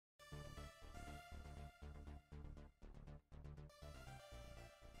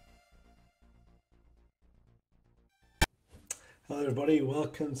Hello everybody,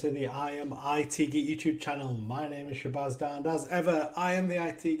 welcome to the I Am IT Geek YouTube channel. My name is Shabazz and as ever, I am the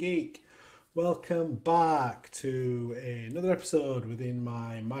IT Geek. Welcome back to another episode within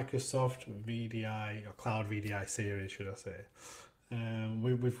my Microsoft VDI or Cloud VDI series, should I say.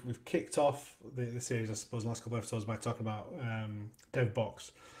 We've kicked off the series, I suppose, the last couple of episodes by talking about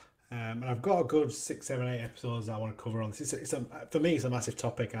DevBox. And I've got a good 6, 7, 8 episodes I want to cover on this. For me, it's a massive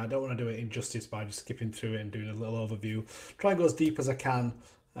topic, and I don't want to do it injustice by just skipping through it and doing a little overview. Try and go as deep as I can.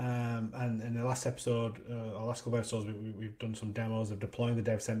 And in the last episode, our last couple of episodes, we've done some demos of deploying the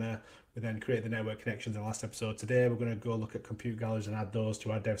dev center. We then created the network connections in the last episode. Today, we're going to go look at compute galleries and add those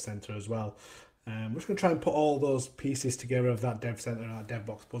to our dev center as well. We're just going to try and put all those pieces together of that dev center and that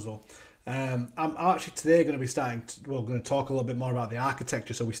DevBox puzzle. I'm actually today going to be we're going to talk a little bit more about the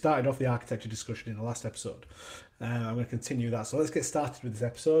architecture. So we started off the architecture discussion in the last episode. I'm going to continue that. So let's get started with this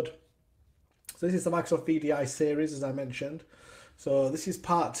episode. So this is the Microsoft VDI series, as I mentioned. So this is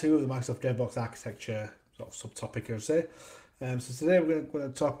part 2 of the Microsoft DevBox architecture sort of subtopic, I would say. So today we're going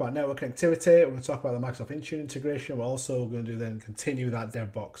to talk about network connectivity. We're going to talk about the Microsoft Intune integration. We're also going to then continue that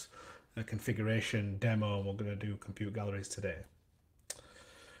DevBox configuration demo. And we're going to do compute galleries today.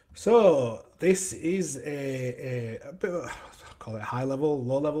 So this is a bit of call it high level,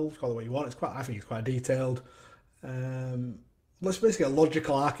 low level, call it what you want. I think it's quite detailed. Let's basically a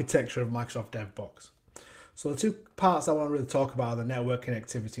logical architecture of Microsoft DevBox. So the two parts I want to really talk about are the network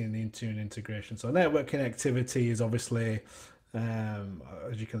connectivity and the Intune integration. So network connectivity is obviously,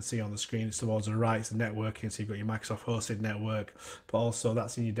 as you can see on the screen, it's towards the right, it's networking. So you've got your Microsoft hosted network, but also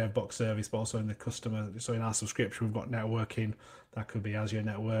that's in your DevBox service, but also in the customer. So in our subscription, we've got networking. That could be Azure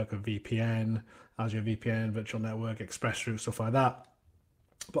Network, a VPN, Azure VPN, virtual network, ExpressRoute, stuff like that.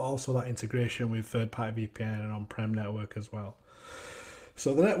 But also that integration with third-party VPN and on-prem network as well.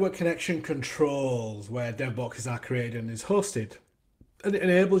 So the network connection controls where DevBoxes are created and is hosted. And it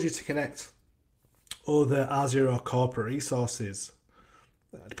enables you to connect other Azure or corporate resources.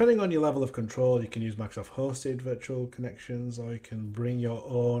 Depending on your level of control, you can use Microsoft hosted virtual connections, or you can bring your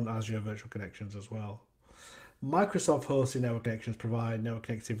own Azure virtual connections as well. Microsoft hosted network connections provide network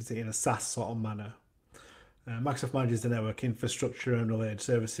connectivity in a SaaS sort of manner. Microsoft manages the network infrastructure and related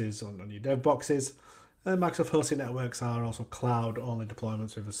services on your dev boxes. And Microsoft hosted networks are also cloud-only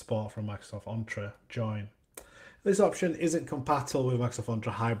deployments with the support from Microsoft Entra Join. This option isn't compatible with Microsoft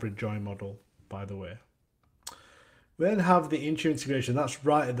Entra hybrid join model, by the way. We then have the Intune integration. That's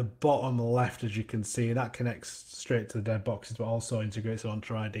right at the bottom left, as you can see. That connects straight to the dev boxes, but also integrates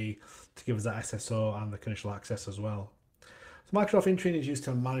Entra ID to give us that SSO and the conditional access as well. So Microsoft Intune is used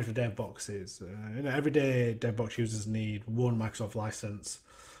to manage the dev boxes. Everyday dev box users need one Microsoft license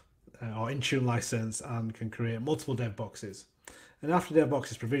or Intune license and can create multiple dev boxes. And after dev box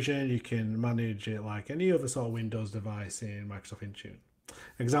is provisioned, you can manage it like any other sort of Windows device in Microsoft Intune.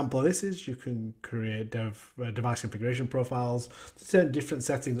 Example of this is you can create device configuration profiles to turn different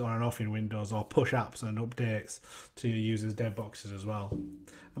settings on and off in Windows, or push apps and updates to your users' dev boxes as well.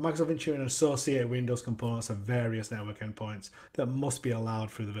 And Microsoft Intune and associated Windows components have various network endpoints that must be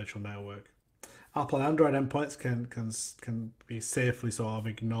allowed through the virtual network. Apple and Android endpoints can be safely sort of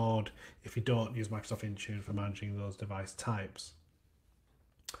ignored if you don't use Microsoft Intune for managing those device types.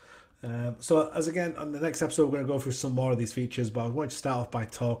 So as again, on the next episode, we're going to go through some more of these features, but I want to start off by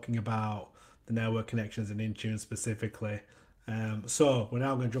talking about the network connections in Intune specifically. So we're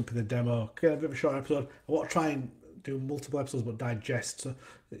now going to jump in the demo, get a bit of a short episode. I want to try and do multiple episodes, but digest,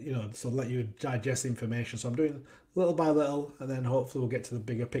 so let you digest information. So I'm doing little by little, and then hopefully we'll get to the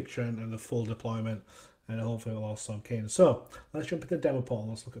bigger picture and the full deployment, and hopefully it'll all sink in. So let's jump into the demo portal.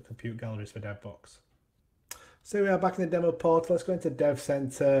 Let's look at compute galleries for DevBox. So here we are back in the demo portal. Let's go into Dev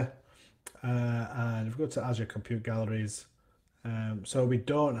Center. And if we go to Azure Compute Galleries, so we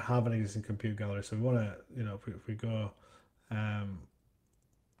don't have an existing compute gallery. So we want to, if we go,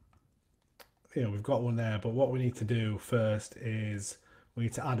 we've got one there. But what we need to do first is we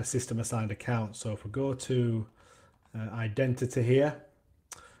need to add a system assigned account. So if we go to identity here,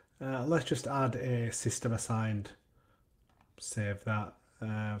 let's just add a system assigned. Save that.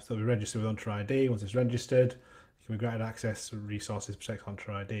 So we register with Entra ID. Once it's registered, you can be granted access resources protect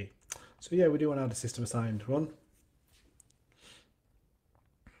Entra ID. So yeah, we do want to add a system assigned one.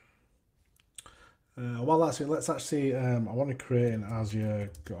 While that's it, let's actually, I want to create an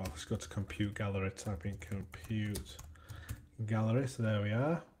Azure, let's go to compute gallery, type in compute gallery, so there we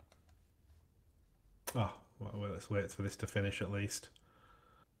are. Oh, well, let's wait for this to finish at least.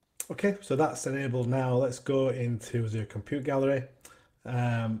 Okay, so that's enabled now. Let's go into the compute gallery.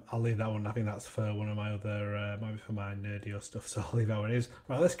 I'll leave that one. I think that's for one of my other, maybe for my nerdier stuff, so I'll leave that one is.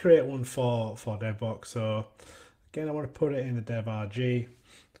 Right, let's create one for DevBox. So Again, I want to put it in the dev RG.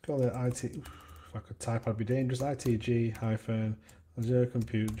 Call it IT. If I could type, I'd be dangerous. ITG hyphen Azure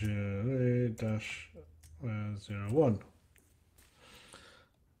Compute dash 01.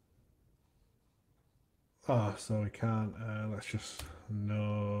 Oh, so we can't. Let's just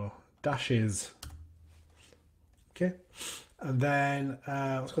no dashes. Okay. And then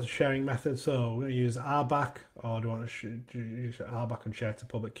let's go to sharing method. So we're going to use RBAC, or do you want to use RBAC and share to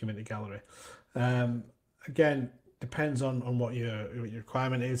public community gallery? Again, depends on what your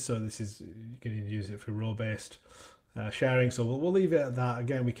requirement is. So this is, you can use it for role-based sharing. So we'll leave it at that.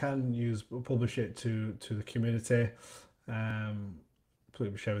 Again, we can publish it to the community.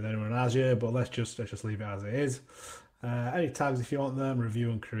 Please share with anyone in Azure, but let's just leave it as it is. Any tags if you want them, review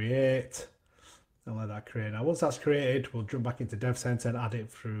and create. And let that create. Now, once that's created, we'll jump back into Dev Center and add it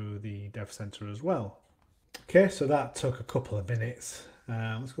through the Dev Center as well. Okay, so that took a couple of minutes.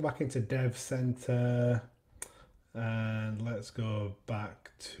 Let's go back into Dev Center and let's go back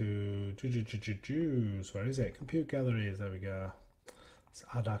to where is it? Compute galleries. There we go. Let's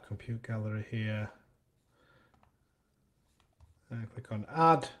add our compute gallery here. And click on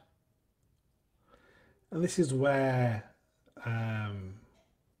add. And this is where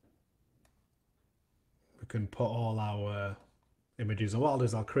we can put all our images. And what I'll do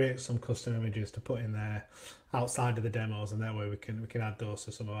is I'll create some custom images to put in there outside of the demos, and that way we can add those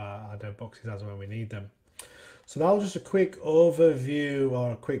to some of our dev boxes as and when we need them. So that was just a quick overview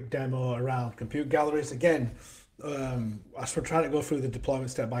or a quick demo around compute galleries. Again, as we're trying to go through the deployment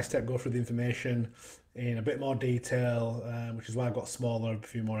step by step, go through the information in a bit more detail, which is why I've got smaller, a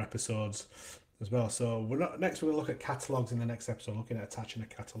few more episodes as well. So next we're going to look at catalogs in the next episode, looking at attaching a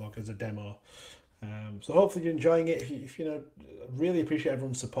catalog as a demo. So hopefully you're enjoying it. If you know, really appreciate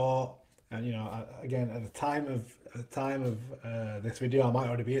everyone's support. And you know, again, at the time of this video, I might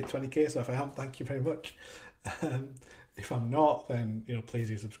already be at 20k. So if I am, thank you very much. If I'm not, then you know, please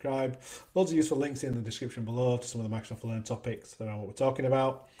do subscribe. Loads of useful links in the description below to some of the Microsoft Learn topics around what we're talking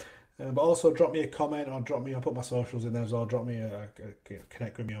about. But also drop me a comment, or I'll put my socials in there as well. Drop me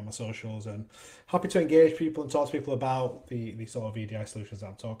connect with me on my socials, and happy to engage people and talk to people about the sort of EDI solutions that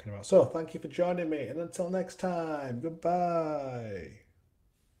I'm talking about. So thank you for joining me, and until next time, goodbye.